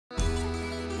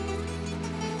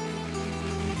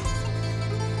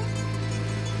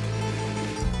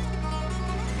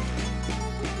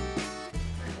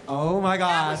Oh my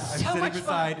God, so I'm sitting much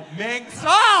beside fun. Mink.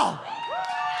 Oh!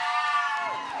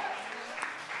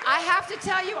 I have to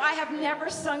tell you, I have never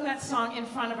sung that song in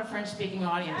front of a French-speaking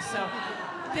audience, so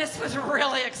this was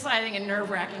really exciting and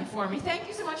nerve-wracking for me. Thank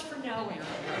you so much for knowing.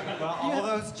 Well, all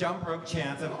those jump rope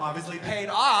chants have obviously paid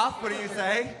off. What do you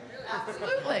say?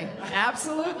 Absolutely,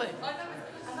 absolutely. I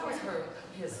thought it was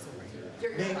his story.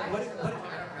 Mink,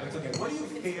 what do you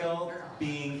feel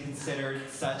being considered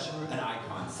such an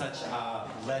icon, such a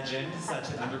legend,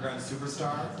 such an underground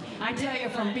superstar? I tell you,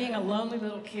 from being a lonely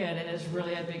little kid, it is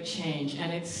really a big change,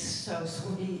 and it's so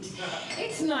sweet.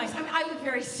 It's nice. I mean, I live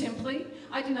very simply.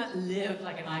 I do not live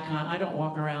like an icon. I don't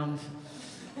walk around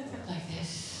like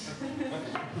this.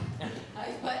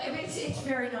 But I mean, it's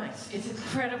very nice. It's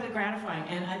incredibly gratifying,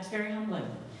 and it's very humbling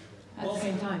at the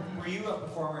same time. Were you a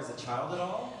performer as a child at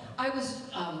all? I was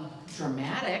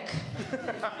dramatic.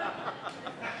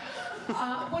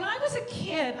 When I was a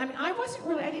kid, I mean, I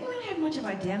didn't really have much of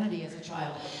identity as a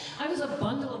child. I was a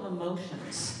bundle of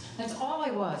emotions. That's all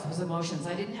I was emotions.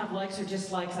 I didn't have likes or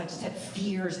dislikes. I just had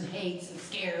fears and hates and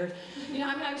scared. You know,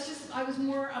 I mean, I was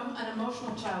more an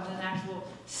emotional child than an actual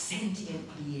sentient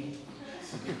being.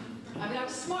 I mean, I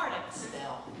was smart at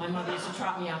spell. My mother used to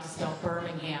trot me out to spell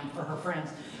Birmingham for her friends,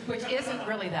 which isn't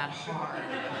really that hard.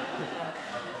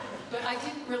 But I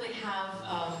didn't really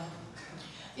have,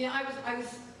 you know,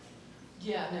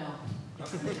 yeah, no.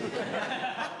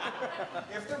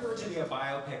 If there were to be a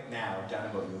biopic now done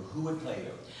about you, who would play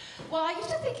you? Well, I used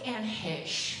to think Anne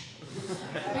Heche.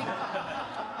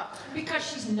 Because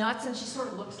she's nuts and she sort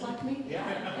of looks like me.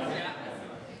 Yeah.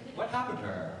 What happened to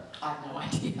her? I have no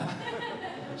idea.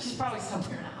 She's probably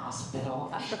somewhere in a hospital.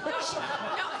 No,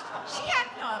 she had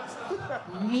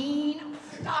mean.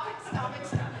 Stop it.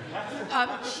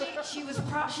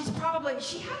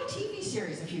 She had a TV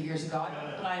series a few years ago,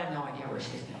 but I have no idea where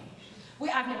she's been.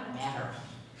 I've never met her.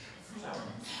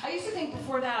 I used to think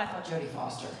before that I thought Jodie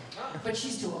Foster, but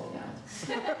she's too old now.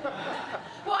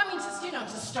 Well, I mean, just, you know, to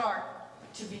start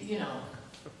to be, you know,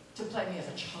 to play me as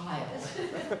a child.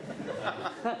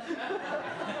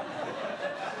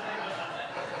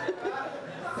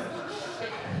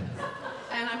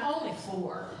 And I'm only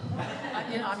 4.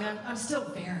 You know, I mean, I'm still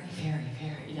very, very,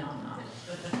 very young.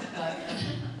 But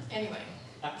anyway,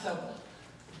 so.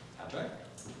 Patrick?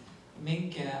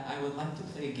 Mink, I would like to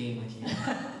play a game with you.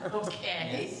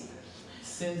 Okay. Yes.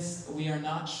 Since we are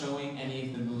not showing any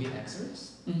of the movie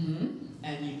excerpts,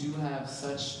 and you do have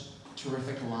such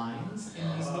terrific lines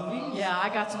in these movies. Yeah, I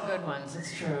got some good ones,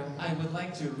 it's true. I would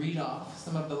like to read off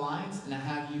some of the lines and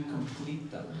have you complete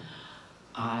them.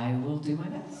 I will do my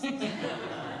best.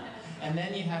 And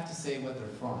then you have to say what they're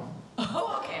from.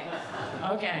 Oh, okay.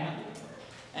 Okay.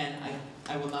 And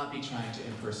I will not be trying to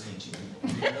impersonate you.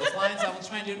 Those lines, I will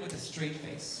try and do it with a straight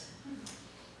face.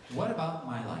 What about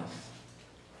my life?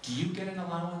 Do you get an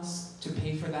allowance to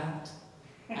pay for that?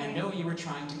 I know you were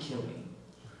trying to kill me.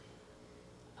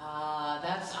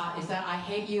 Is that I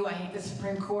hate you, I hate the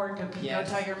Supreme Court, go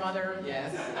tell your mother.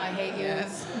 Yes. I hate you.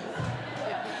 Yes.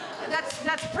 Yeah.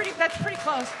 That's pretty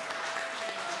close.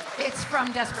 It's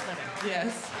from Desperate Living.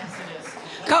 Yes. Yes, it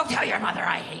is. Go tell your mother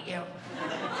I hate you.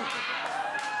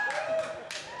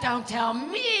 Don't tell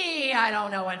me I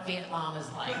don't know what Vietnam is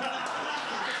like.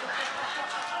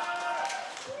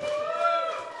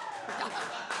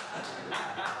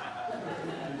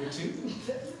 Number 2.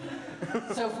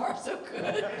 So far, so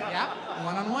good. Yeah,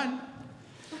 1-on-1.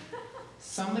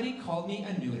 Somebody called me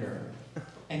a neuter,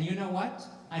 and you know what?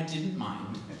 I didn't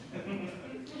mind.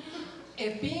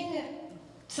 If being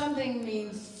something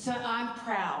means I'm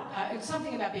proud. It's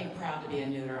something about being proud to be a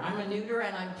neuter. I'm a neuter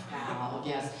and I'm proud.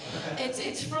 Yes,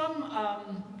 it's from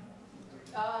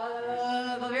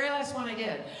the very last one I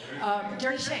did.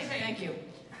 Dirty Shame. Thank you.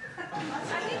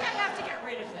 I think I have to get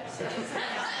rid of this.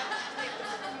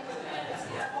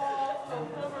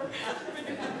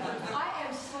 I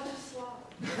am such a slob.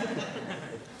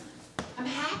 I'm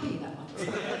happy though.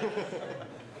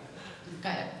 Go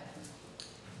ahead.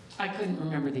 I couldn't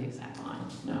remember the exact line.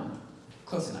 No.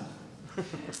 Close enough.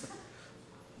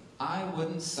 I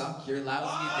wouldn't suck your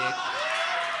lousy dick.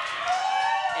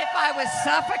 If I was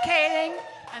suffocating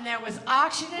and there was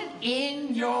oxygen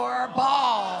in your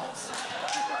balls.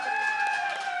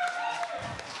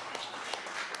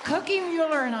 Cookie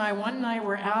Mueller and I, one night,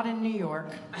 were out in New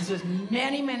York. This was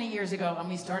many, many years ago, and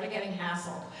we started getting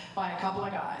hassled by a couple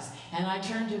of guys. And I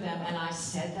turned to them and I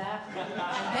said that, and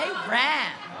they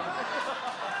ran.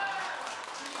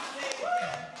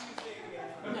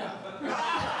 No.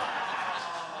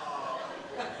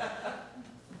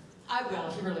 I will,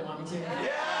 if you really want me to.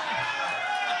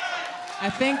 I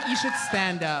think you should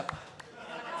stand up.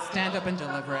 Stand up and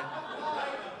deliver it.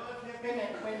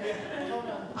 wait a minute. Hold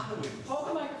on. Hold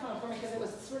the microphone for me because it was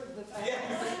sort of the, I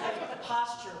had the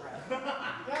posture right.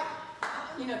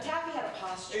 You know, Taffy had a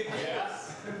posture.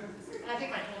 Yes. And I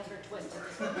think my hands were twisted.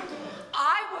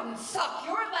 I wouldn't suck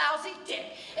your lousy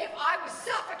dick if I was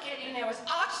suffocating and there was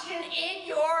oxygen in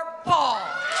your balls.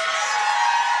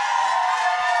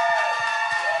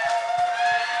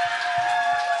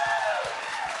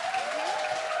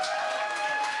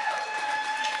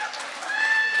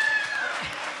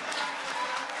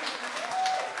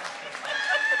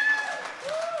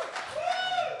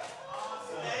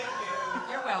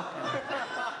 You're welcome.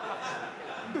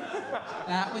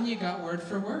 That one you got word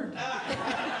for word.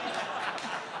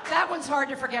 That one's hard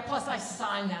to forget, plus I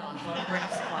signed that on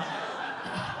photographs.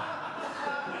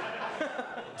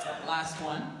 Last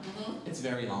one. It's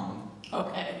very long.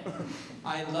 Okay.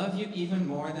 I love you even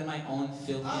more than my own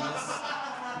filthiness,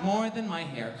 more than my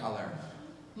hair color.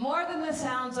 More than the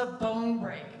sounds of bones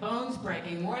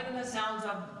breaking, more than the sounds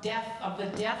of the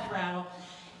death rattle,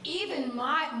 even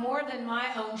more than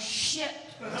my own shit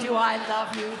do I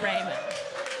love you, Raymond.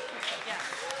 Yes.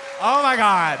 Oh my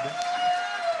God.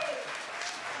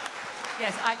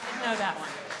 Yes, I did know that one.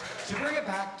 To bring it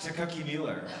back to Cookie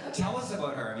Mueller, tell us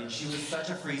about her. I mean, she was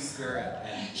such a free spirit.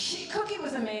 And Cookie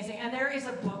was amazing, and there is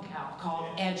a book out called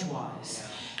Edgewise.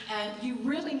 And you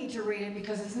really need to read it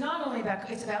because it's not only about,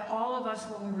 it's about all of us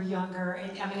when we were younger.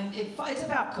 It's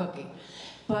about Cookie.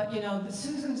 But, you know,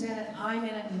 Susan's in it, I'm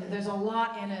in it, and there's a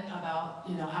lot in it about,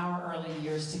 you know, our early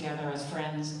years together as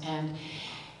friends. And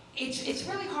it's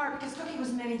really hard because Cookie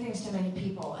was many things to many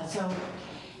people. And so,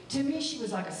 to me, she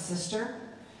was like a sister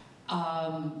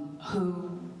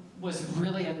who was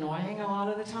really annoying a lot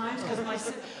of the times.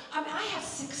 Because I have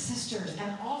 6 sisters,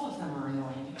 and all of them are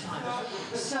annoying at times.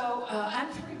 So,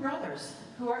 and 3 brothers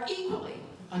who are equally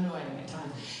annoying at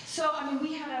times. So, I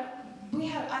mean,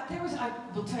 I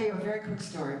will tell you a very quick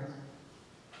story.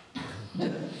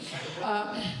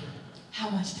 How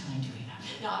much time do we have?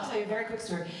 No, I'll tell you a very quick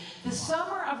story. The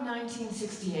summer of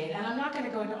 1968, and I'm not going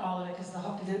to go into all of it because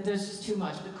there's just too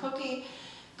much, but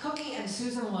Cookie and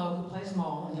Susan Lowe, who plays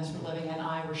Mole in Desperate Living, and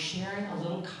I were sharing a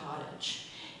little cottage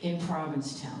in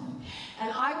Provincetown.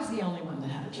 And I was the only one that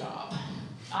had a job.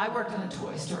 I worked in a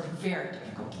toy store, a very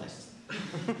difficult place.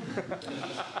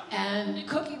 And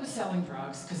Cookie was selling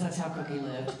drugs, because that's how Cookie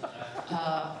lived.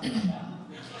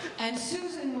 And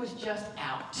Susan was just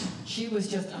out. She was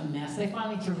just a mess. They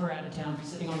finally threw her out of town for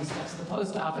sitting on the steps of the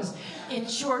post office in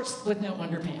shorts with no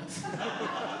underpants.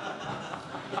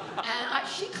 And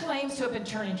she claims to have been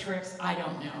turning tricks. I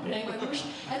don't know. But anyway,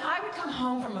 and I would come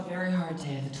home from a very hard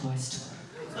day at the toy store.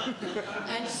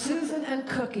 And Susan and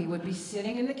Cookie would be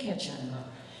sitting in the kitchen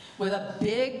with a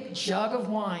big jug of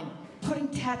wine, putting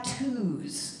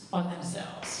tattoos on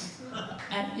themselves.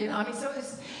 And, you know, I mean, so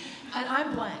it's, and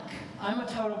I'm blank. I'm a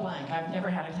total blank. I've never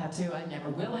had a tattoo. I never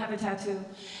will have a tattoo.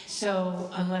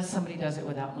 So unless somebody does it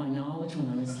without my knowledge when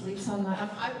I'm asleep some night,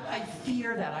 I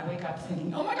fear that. I wake up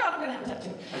thinking, oh my God, I'm gonna have a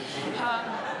tattoo.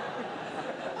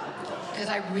 Because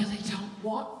I really don't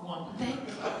want one.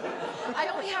 I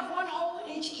only have one hole in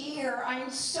each ear. I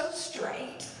am so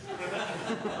straight.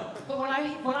 But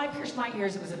when I pierced my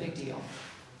ears, it was a big deal.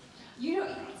 You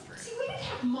know, see, we didn't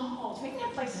have malls. We didn't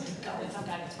have places to go and some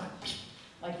guy just went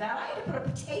like that. I had to put a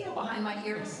potato behind my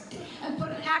ears and put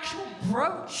an actual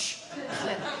brooch.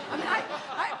 I mean,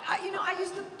 you know, I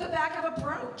used the back of a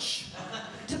brooch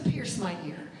to pierce my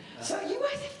ear. So you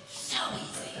guys have so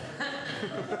easy.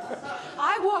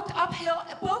 I walked uphill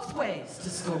both ways to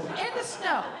school, in the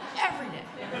snow, every day.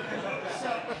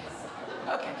 So,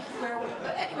 okay,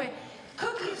 but anyway,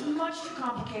 Cookie is much too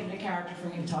complicated a character for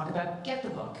me to talk about. Get the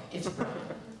book. It's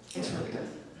brilliant. It's really good.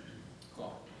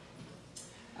 Cool.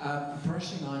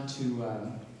 Brushing on to,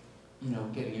 you know,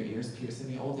 getting your ears pierced. In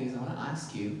the old days, I want to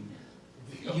ask you,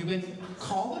 you've been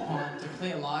called upon to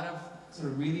play a lot of sort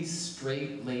of really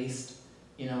straight-laced,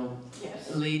 you know, Yes.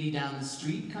 lady down the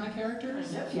street kind of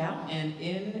characters. Yeah. And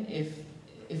if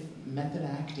method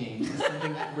acting is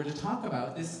something that we're to talk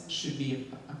about, this should be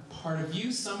a part of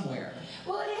you somewhere.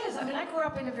 Well, it is. I mean, I grew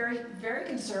up in a very, very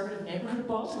conservative neighborhood of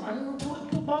Baltimore. I mean,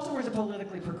 Baltimore is a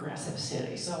politically progressive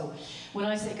city. So when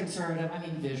I say conservative, I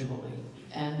mean visually.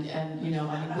 And you know,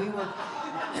 I mean, we were,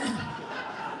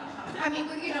 I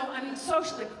mean,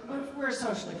 socially, we're a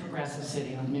socially progressive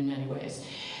city in many ways.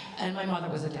 And my mother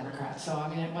was a Democrat, so I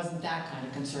mean, it wasn't that kind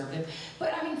of conservative.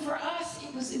 But I mean, for us,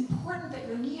 it was important that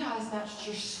your knee highs matched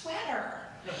your sweater.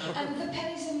 And the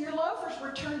pennies in your loafers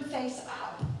were turned face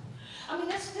up. I mean,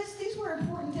 these were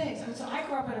important things. I mean, so I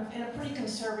grew up in a pretty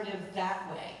conservative, that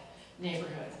way,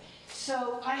 neighborhood.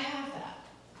 So I have that.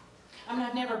 I mean,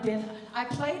 I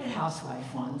played a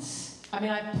housewife once. I mean,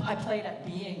 I played at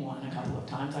being one a couple of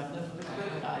times. I've lived with a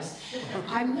couple of guys.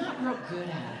 I'm not real good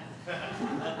at it.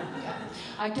 Yeah.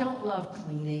 I don't love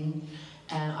cleaning,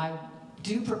 and I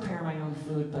do prepare my own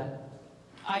food, but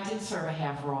I did serve a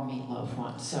half raw meatloaf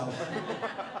once, so,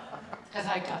 because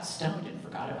I got stoned and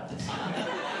forgot about the time.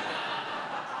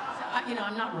 So, you know,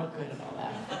 I'm not real good at all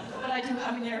that, but I do.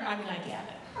 I mean, I get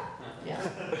it.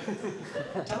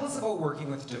 Yeah. Tell us about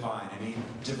working with Divine. I mean,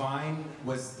 Divine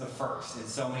was the first in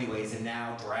so many ways, and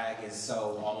now drag is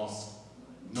so almost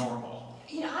normal.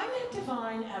 You know, I met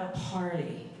Divine at a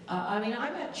party. I mean,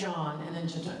 I met John, and then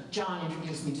John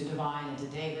introduced me to Divine and to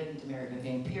David and to Mary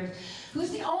Vivian Pierce, who's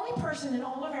the only person in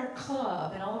all of our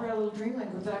club and all of our little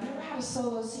Dreamland group that I've never had a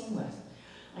solo scene with.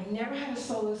 I never had a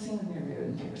solo scene with Mary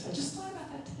Vivian Pierce. I just thought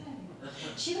about that today.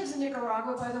 She lives in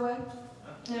Nicaragua, by the way.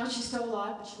 You know, she's still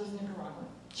alive, but she lives in Nicaragua.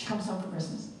 She comes home for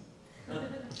Christmas.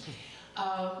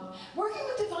 Working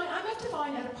with Divine, I met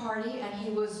Divine at a party, and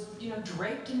he was, you know,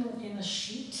 draped in a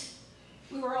sheet.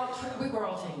 We were all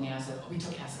taking acid. We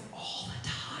took acid all the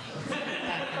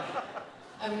time.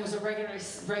 I mean, it was a regular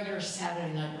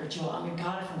Saturday night ritual. I mean,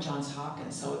 got it from Johns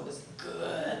Hopkins, so it was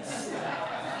good.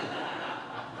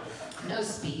 No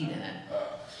speed in it.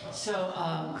 So,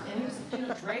 and he was, you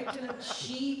know, draped in a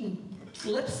sheet and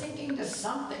lip syncing to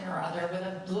something or other with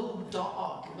a little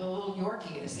dog, with a little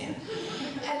Yorkie in his hand.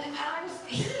 And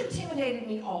he intimidated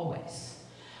me always.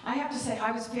 I have to say,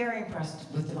 I was very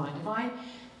impressed with Divine. Divine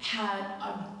had,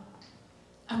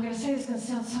 I'm going to say this is going to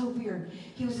sound so weird,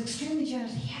 he was extremely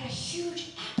generous. He had a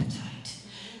huge appetite.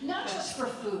 Not just for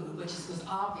food, which was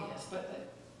obvious,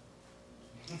 but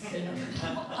you know,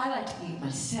 I like to eat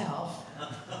myself.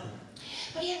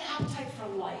 But he had an appetite for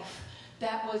life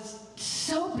that was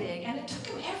so big, and it took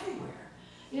him everywhere.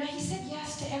 You know, he said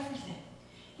yes to everything.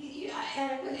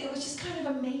 And it was just kind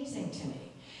of amazing to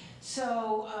me.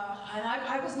 So, and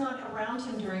I was not around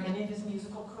him during any of his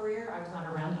musical career. I was not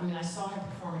around him. I mean, I saw him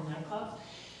perform in nightclubs.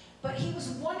 But he was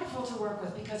wonderful to work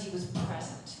with because he was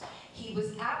present. He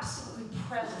was absolutely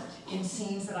present in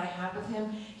scenes that I had with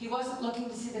him. He wasn't looking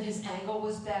to see that his angle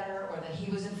was better, or that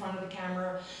he was in front of the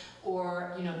camera,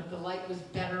 or, you know, the light was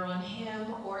better on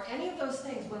him, or any of those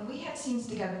things. When we had scenes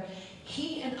together,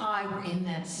 he and I were in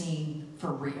that scene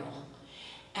for real.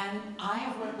 And I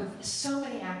have worked with so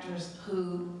many actors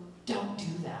who don't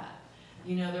do that.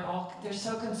 You know, they're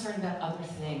so concerned about other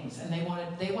things, and they want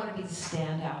to be the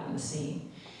standout in the scene.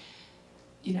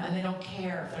 You know, and they don't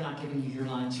care if they're not giving you your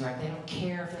lines right. They don't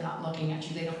care if they're not looking at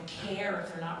you. They don't care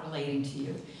if they're not relating to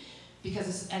you.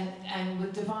 Because and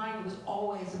with Divine, it was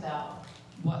always about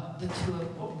what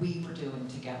we were doing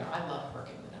together. I loved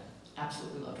working with him.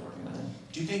 Absolutely loved working with him.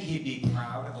 Do you think he'd be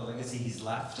proud of the legacy he's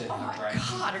left? And oh my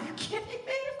God, are you kidding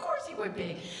me? Of course he would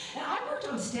be. And I worked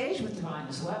on stage with Divine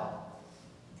as well.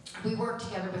 We worked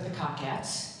together with the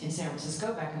Cockettes in San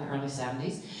Francisco back in the early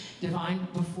 70s. Divine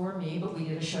before me, but we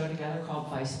did a show together called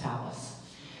Vice Palace.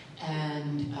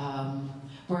 And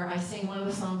where I sing one of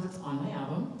the songs that's on my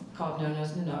album called No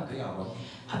Nose No Nook. The album.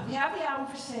 We have the album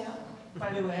for sale,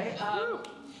 by the way.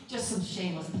 Just some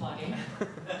shameless plugging.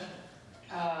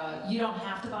 You don't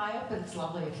have to buy it, but it's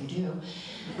lovely if you do.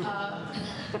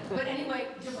 But anyway,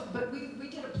 but we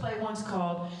did a play once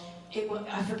called,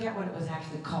 I forget what it was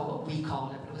actually called, what we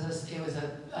called it, but it was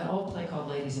an old play called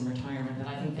Ladies in Retirement that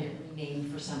I think they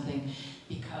renamed for something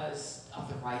because of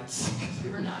the rights, because we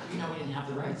were not, you know, we didn't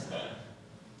have the rights.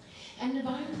 And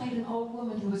Divine played an old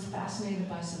woman who was fascinated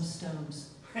by some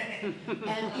stones. And,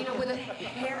 you know, with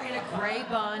hair in a gray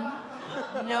bun,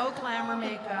 no glamour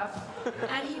makeup,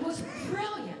 and he was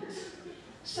brilliant.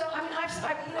 So, I mean,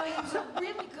 you know, he was a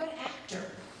really good actor.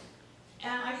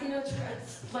 And, you know,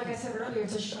 it's, like I said earlier,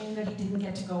 it's a shame that he didn't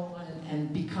get to go on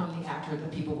and become the actor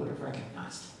that people would have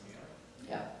recognized.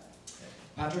 Yeah.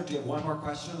 Patrick, do you have one more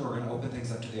question, or we're going to open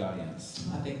things up to the audience?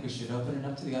 I think we should open it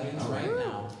up to the audience right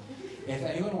now. If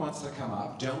anyone wants to come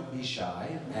up, don't be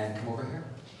shy, and come over here.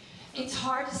 It's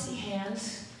hard to see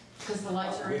hands, because the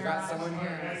lights are in We've your got eyes. someone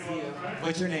here. I see you.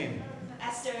 What's your name?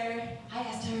 Esther. Hi,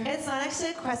 Esther. It's not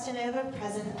actually a question, I have a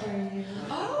present for you.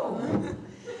 Oh!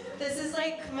 This is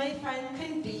like, my friend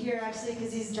couldn't be here actually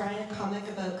because he's drawing a comic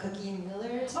about Cookie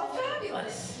Miller. Oh,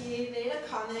 fabulous. He made a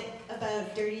comic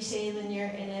about Dirty Shame and you're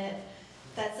in it.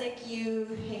 That's like you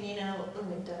hanging out the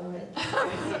window right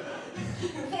there.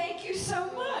 Thank you so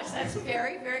much. That's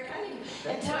very, very kind of you.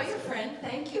 And tell your friend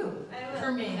thank you I will.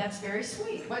 for me. That's very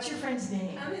sweet. What's your friend's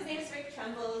name? His name's Rick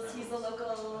Trumbles. He's a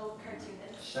local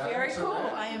cartoonist. Very cool.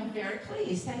 I am very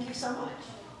pleased. Thank you so much.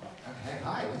 Okay,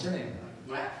 hi, what's your name?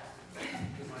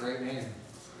 Great name.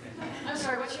 I'm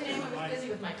sorry, what's your name? I was busy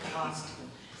with my costume.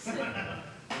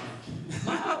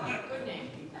 Wow, good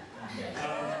name.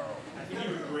 I think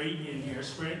you were great in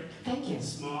Hairspray. Thank you.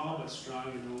 Small but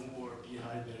strong and no more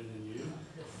behind better than you.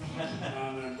 And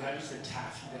I'm glad you said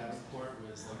Taffy Davenport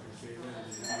was like your favorite.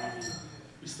 And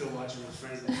we still watch it with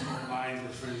friends. Mine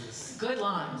with friends. Good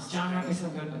lines. John wrote me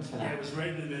some good ones for Yeah, that. it was right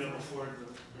in the middle before the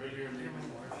right here in the middle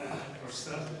or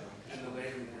stuff, and the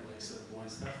later more like sort of boy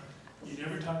stuff. You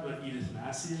never talked about Edith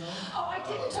Massey at all? Oh, I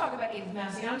didn't talk about Edith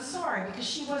Massey. I'm sorry, because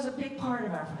she was a big part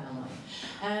of our family.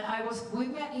 And we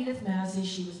met Edith Massey.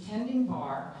 She was tending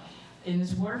bar in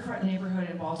this waterfront neighborhood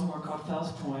in Baltimore called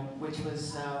Fells Point, which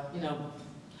was,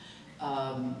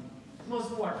 was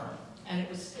the waterfront. And it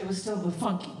was still the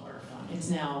funky waterfront. It's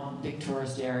now a big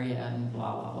tourist area and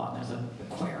blah, blah, blah. And there's an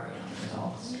aquarium. There's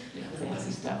all this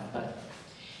fancy stuff. But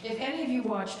if any of you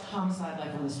watched Homicide: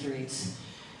 Life on the Streets,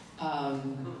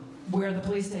 where the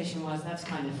police station was, that's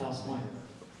kind of Fells Point.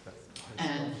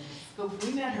 But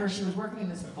we met her, she was working in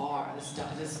this bar,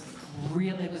 this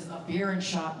really, it was a beer and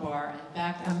shot bar.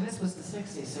 And this was the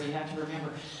 60s, so you have to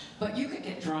remember. But you could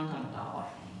get drunk on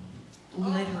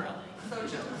 $1. Literally. So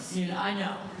jealous. You know, I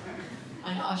know.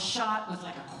 A shot was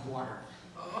like a quarter.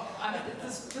 I mean,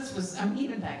 this was,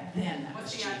 even back then, that was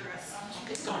What's the cheap. address?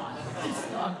 It's gone. It's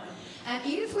gone. And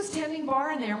Edith was tending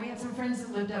bar in there. We had some friends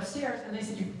that lived upstairs, and they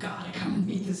said, "You've got to come and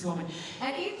meet this woman."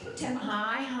 And Edith would tend,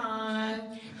 "Hi,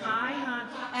 hon. Hi, hon."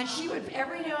 And she would,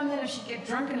 every now and then, if she'd get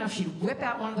drunk enough, she'd whip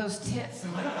out one of those tits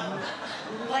and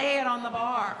lay it on the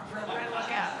bar for everybody to look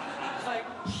at. It's like,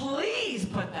 please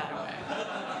put that away.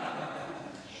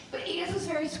 But Edith was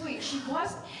very sweet. She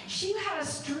had a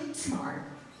street smart,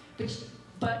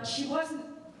 but she wasn't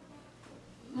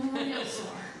real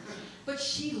smart. But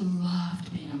she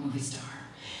loved being a movie star.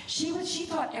 She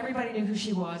thought everybody knew who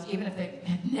she was, even if they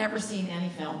had never seen any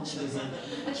film she was in.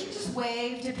 And she just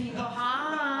waved to people,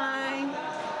 "Hi,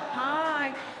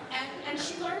 hi." And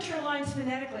she learned her lines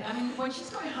phonetically. I mean, when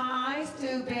she's going, "Hi,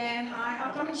 stupid,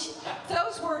 hi," I mean,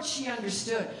 those words she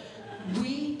understood.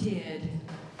 We did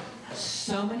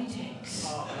so many takes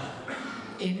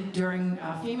during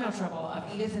Female Trouble of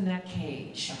Edith in that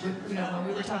cage. When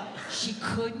we were talking, she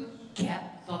couldn't get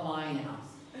the line out.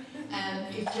 And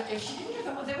if she didn't get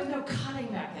the line, there was no cutting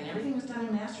back then. Everything was done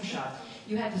in master shots.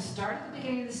 You had to start at the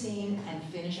beginning of the scene and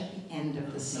finish at the end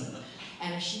of the scene.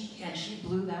 And she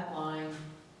blew that line.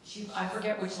 I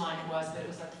forget which line it was, but it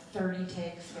was like 30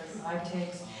 takes, 35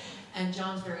 takes. And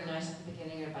John's very nice at the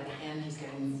beginning, and by the end he's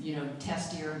getting,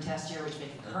 testier and testier, which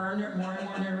made her more and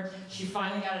more nervous. She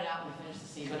finally got it out and we finished the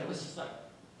scene, but it was just like,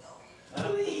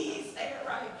 please say it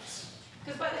right.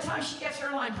 Because by the time she gets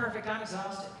her line perfect, I'm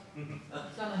exhausted.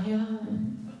 So I'm like, yeah.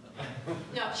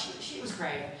 No, she was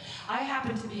great. I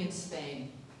happened to be in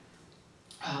Spain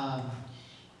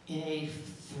in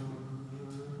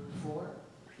 '84,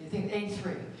 I think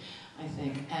 '83, I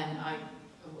think, and I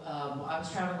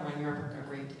was traveling around Europe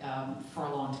for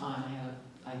a long time.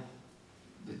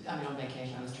 On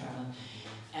vacation, I was traveling,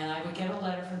 and I would get a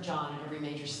letter from John in every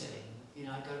major city.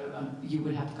 I'd go to, you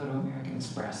would have to go to American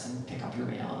Express and pick up your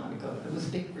mail, and I would go. It was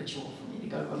a big ritual for me to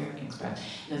go to American Express.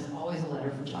 And there's always a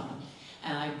letter from John.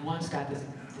 And I once got this,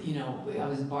 I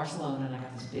was in Barcelona and I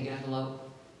got this big envelope.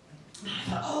 And I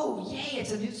thought, oh yay, it's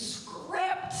a new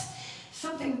script.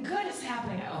 Something good is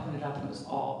happening. I opened it up and it was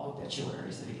all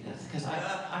obituaries of Edith, because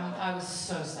I was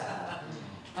so sad.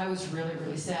 I was really,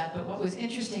 really sad. But what was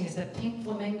interesting is that Pink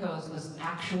Flamingos was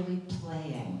actually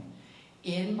playing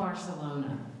in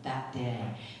Barcelona that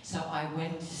day. So I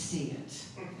went to see it.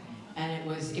 And it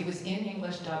was in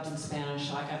English, dubbed in Spanish,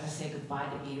 so I got to say goodbye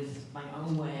to Edith my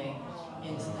own way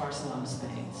into Barcelona,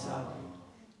 Spain. So.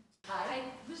 I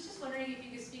was just wondering if you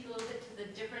could speak a little bit to the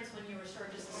difference when you were sort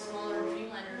of just a smaller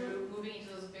Dreamliner group, moving into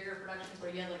those bigger productions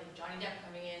where you had like Johnny Depp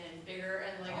coming in and bigger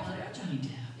and like another. Johnny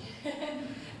Depp.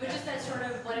 But just that sort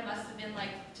of what it must have been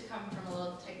like to come from a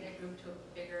little tight-knit group to a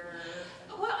bigger.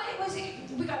 Well,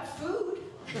 we got food.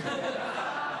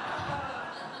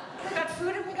 We got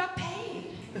food and we got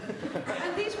paid.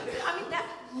 And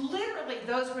literally,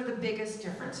 those were the biggest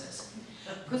differences.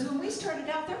 Because when we started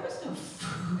out, there was no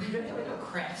food, there were no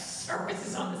craft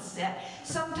services on the set.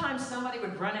 Sometimes somebody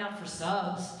would run out for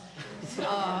subs.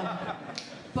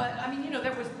 But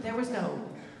there was no,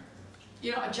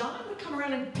 John would come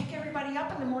around and pick everybody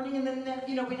up in the morning, and then,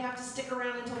 we'd have to stick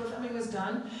around until the filming was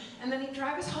done, and then he'd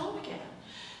drive us home again.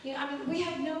 We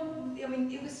had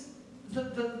it was,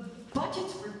 the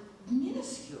budgets were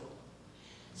minuscule.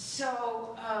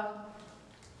 So,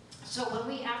 when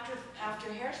we, after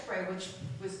Hairspray, which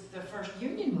was the first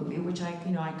union movie, which I got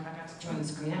to join the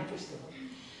Screen Actors Guild.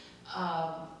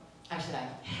 Actually, I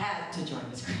had to join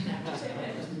the Screen Actors Guild.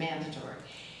 It was mandatory.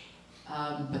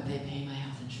 But they pay my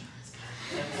health insurance.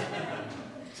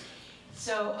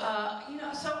 So, you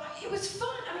know, so it was fun.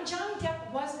 I mean, Johnny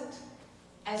Depp wasn't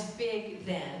as big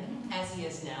then as he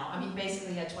is now. I mean,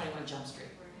 basically he had 21 Jump Street.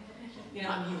 You know,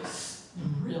 I mean, he was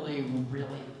really,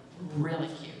 really, really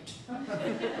cute.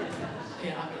 You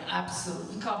know, I mean,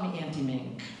 absolutely. He called me Auntie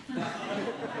Mink.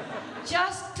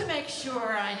 Just to make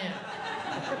sure I knew.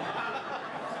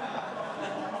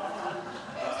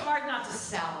 It was hard not to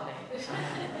salivate.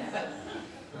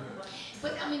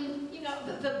 But I mean, you know,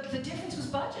 the difference was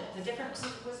budget. The difference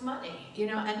was money, you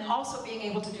know, and also being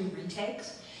able to do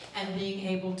retakes and being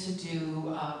able to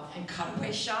do and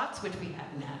cutaway shots, which we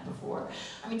hadn't had before.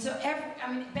 I mean, so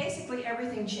basically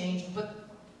everything changed, but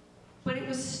it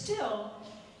was still,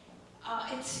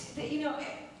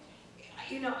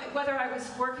 you know, whether I was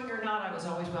working or not, I was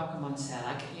always welcome on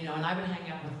set. You know, and I would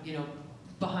hang out with, you know,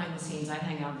 behind the scenes. I'd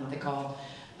hang out in what they call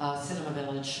Cinema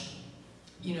Village.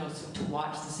 You know, so to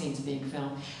watch the scenes being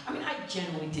filmed. I mean, I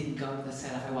generally didn't go to the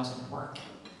set if I wasn't working,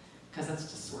 because that's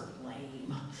just sort of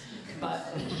lame.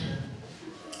 But,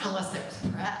 unless there was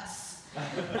press.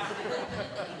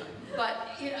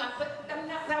 But, you know, I mean,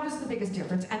 that was the biggest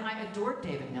difference. And I adored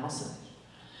David Nelson.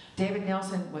 David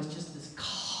Nelson was just this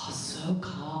so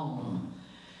calm.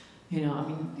 You know, I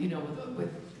mean, you know,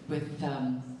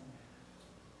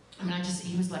 I mean,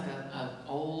 he was like an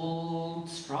old,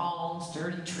 strong,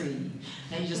 sturdy tree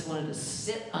that you just wanted to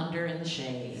sit under in the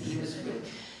shade. He was really,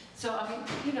 so I mean,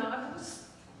 you know,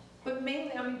 but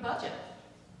mainly, I mean, budget.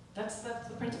 That's the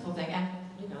principal thing. And,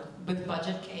 you know, with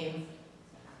budget came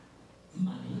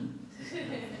money.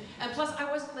 And plus, I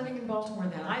wasn't living in Baltimore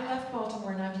then. I left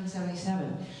Baltimore in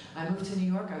 1977. I moved to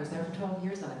New York. I was there for 12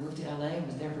 years. Then I moved to LA and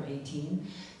was there for 18.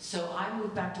 So I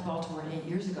moved back to Baltimore 8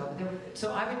 years ago.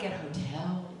 So I would get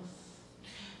hotels.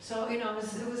 So, you know, it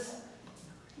was,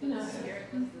 you know,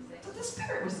 the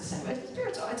spirit was the same.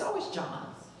 It's always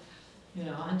John, you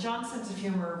know, and John's sense of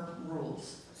humor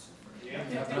rules. Yeah.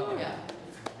 Yeah.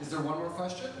 Is there one more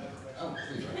question? Oh,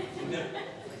 please.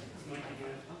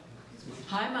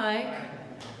 Hi, Mike.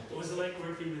 What was it like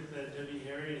working with Debbie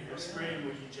Harry and Hairspray, and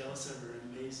were you jealous of her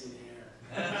amazing hair?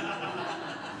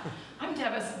 I'm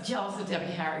jealous of Debbie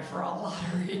Harry for a lot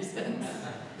of reasons.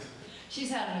 She's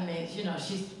had an amazing, you know,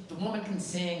 the woman can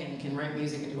sing and can write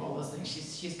music and do all those things.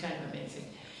 She's kind of amazing.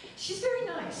 She's very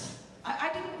nice. I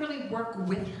didn't really work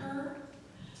with her.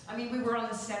 I mean, we were on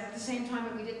the set at the same time,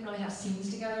 but we didn't really have scenes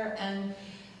together. And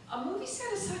a movie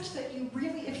set is such that you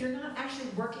really, if you're not actually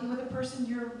working with a person,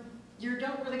 you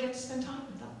don't really get to spend time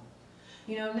with them.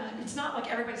 You know, it's not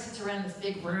like everybody sits around in this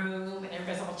big room and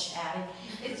everybody's all chatting.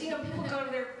 It's, you know, people go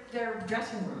to their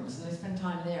dressing rooms and they spend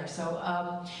time there. So,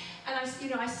 and I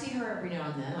see her every now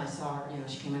and then. I saw her, you know,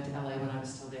 she came into LA when I was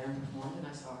still there and performed, and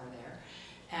I saw her there.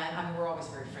 And I mean, we're always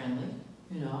very friendly.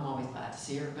 You know, I'm always glad to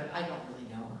see her, but I don't really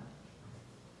know her.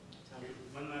 So.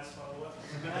 One last follow-up.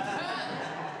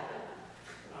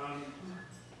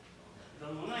 The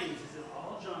lines, is it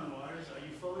all John Waters? Are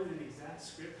you following an exact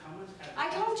script? How much? I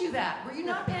told you that. Were you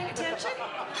not paying attention?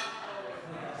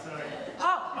 Sorry.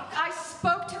 Oh, I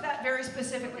spoke to that very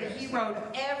specifically. He wrote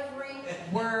every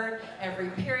word, every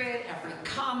period, every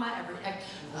comma,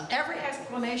 every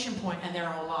exclamation point, and there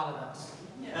are a lot of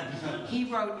those. He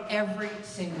wrote every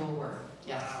single word.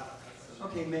 Yes.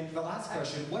 Okay, Mink, the last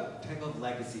question. What type of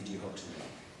legacy do you hope to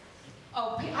make?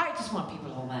 Oh, I just want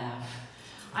people to laugh.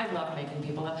 I love making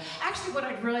people laugh. Actually, what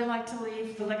I'd really like to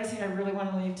leave, the legacy I really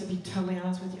want to leave, to be totally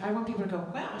honest with you, I want people to go,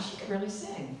 wow, she could really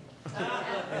sing.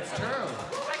 That's true.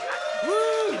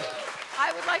 Woo!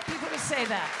 I would like people to say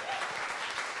that.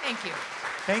 Thank you.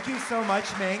 Thank you so much,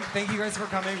 Mink. Thank you guys for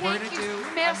coming. We're going to do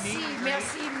merci, a meet and greet.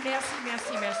 merci.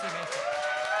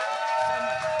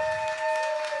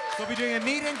 So we'll be doing a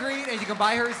meet and greet, and you can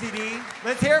buy her a CD.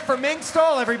 Let's hear it for Mink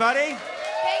Stoll, everybody.